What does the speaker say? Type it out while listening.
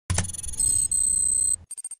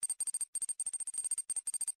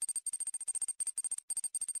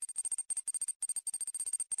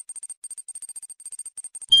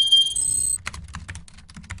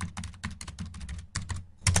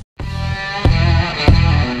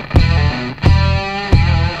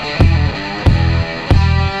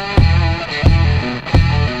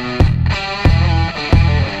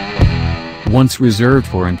once reserved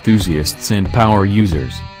for enthusiasts and power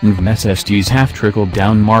users, NVMe SSDs have trickled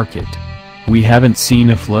down market. We haven't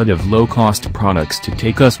seen a flood of low-cost products to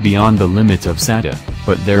take us beyond the limits of SATA,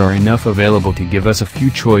 but there are enough available to give us a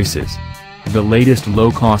few choices. The latest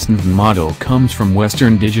low-cost NVMe model comes from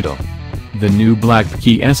Western Digital. The new Black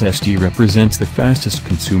PCIe SSD represents the fastest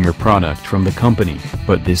consumer product from the company,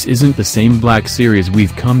 but this isn't the same Black series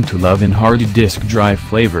we've come to love in hard disk drive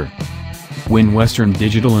flavor. When Western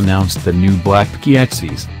Digital announced the new Black PCIe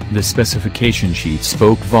SSDs, the specification sheet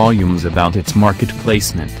spoke volumes about its market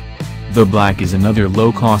placement. The Black is another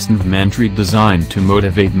low-cost NVMe entry designed to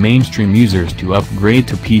motivate mainstream users to upgrade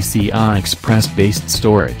to PCI Express-based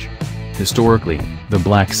storage. Historically, the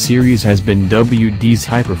Black series has been WD's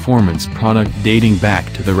high-performance product dating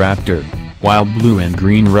back to the Raptor, while blue and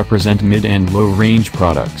green represent mid- and low-range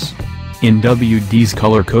products. In WD's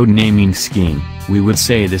color code naming scheme, we would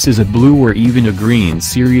say this is a blue or even a green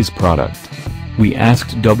series product. We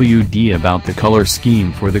asked WD about the color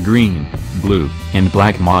scheme for the green, blue, and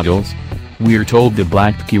black models. We're told the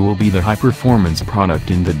Black PCIe will be the high-performance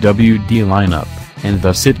product in the WD lineup, and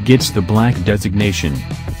thus it gets the Black designation.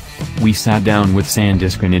 We sat down with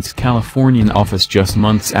SanDisk in its Californian office just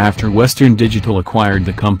months after Western Digital acquired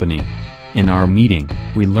the company. In our meeting,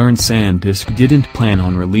 we learned SanDisk didn't plan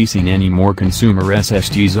on releasing any more consumer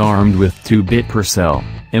SSDs armed with 2-bit per cell,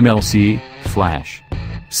 MLC, flash.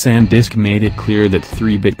 SanDisk made it clear that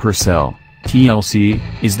 3-bit per cell, TLC,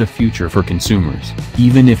 is the future for consumers,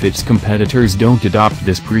 even if its competitors don't adopt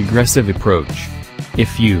this progressive approach.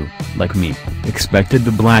 If you, like me, expected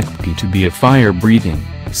the Black PCIe to be a fire-breathing,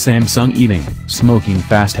 Samsung-eating,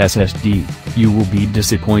 smoking-fast SSD, you will be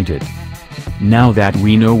disappointed. Now that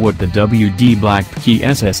we know what the WD Black PCIe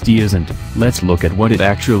SSD isn't, let's look at what it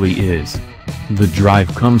actually is. The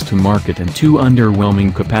drive comes to market in two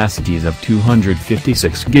underwhelming capacities of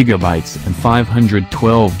 256GB and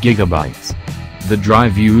 512GB. The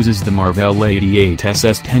drive uses the Marvell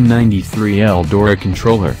 88SS1093L Dora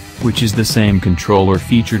controller, which is the same controller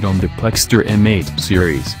featured on the Plextor M8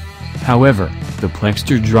 series. However, the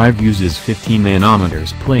Plextor drive uses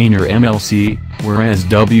 15nm planar MLC, whereas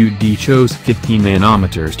WD chose 15nm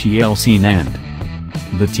TLC NAND.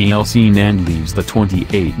 The TLC NAND leaves the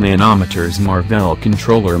 28nm Marvell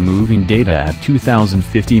controller moving data at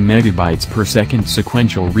 2050 MB per second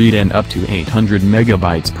sequential read and up to 800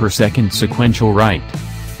 MB per second sequential write.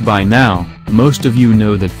 By now, most of you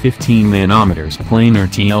know that 15nm planar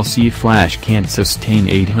TLC flash can't sustain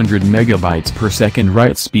 800 MB per second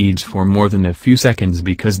write speeds for more than a few seconds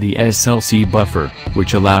because the SLC buffer,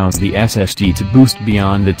 which allows the SSD to boost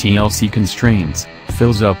beyond the TLC constraints,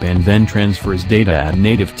 fills up and then transfers data at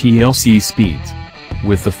native TLC speeds.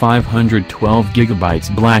 With the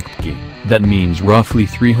 512GB Black PCIe, that means roughly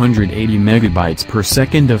 380 MB per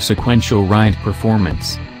second of sequential write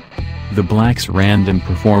performance. The Black's random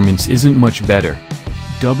performance isn't much better.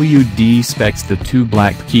 WD specs the two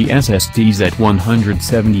Black PCIe SSDs at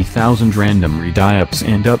 170,000 random read IOPS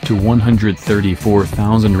and up to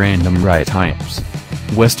 134,000 random write IOPS.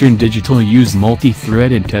 Western Digital used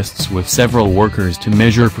multi-threaded tests with several workers to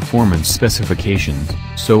measure performance specifications,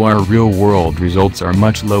 so our real-world results are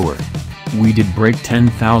much lower. We did break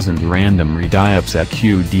 10,000 random read IOPS at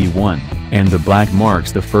QD1, and the Black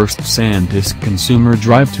marks the first SanDisk consumer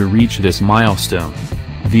drive to reach this milestone.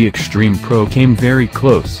 The Extreme Pro came very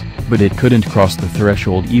close, but it couldn't cross the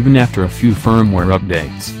threshold even after a few firmware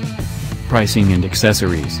updates. Pricing and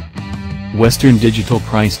accessories. Western Digital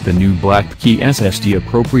priced the new Black PCIe SSD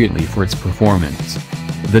appropriately for its performance.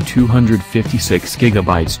 The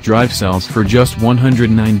 256GB drive sells for just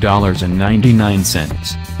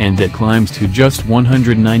 $109.99, and it climbs to just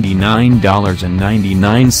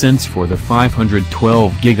 $199.99 for the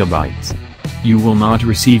 512GB. You will not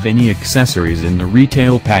receive any accessories in the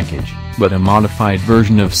retail package, but a modified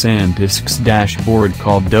version of SanDisk's dashboard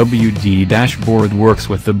called WD Dashboard works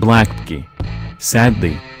with the Black PCIe.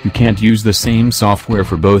 Sadly, you can't use the same software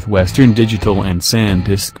for both Western Digital and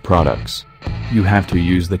SanDisk products. You have to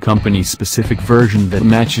use the company-specific version that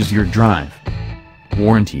matches your drive.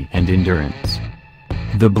 Warranty and endurance.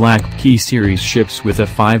 The Black PCIe series ships with a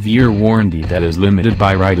 5-year warranty that is limited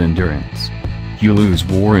by write endurance. You lose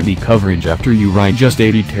warranty coverage after you write just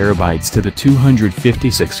 80 TB to the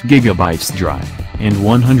 256GB drive, and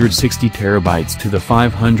 160 TB to the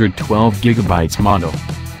 512GB model.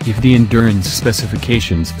 If the endurance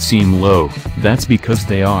specifications seem low, that's because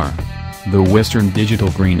they are. The Western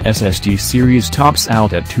Digital Green SSD series tops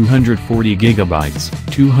out at 240GB,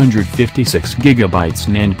 256GB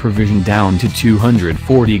NAND provision down to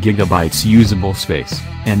 240GB usable space,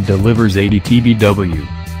 and delivers 80 TBW.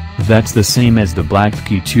 That's the same as the Black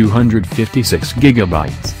PCIe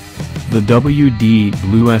 256GB. The WD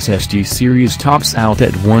Blue SSD series tops out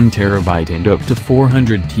at 1TB and up to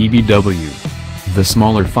 400 TBW. The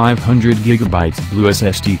smaller 500GB Blue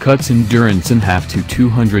SSD cuts endurance in half to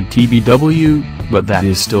 200 TBW, but that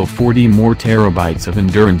is still 40 more terabytes of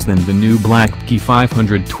endurance than the new Black PCIe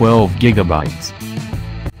 512GB.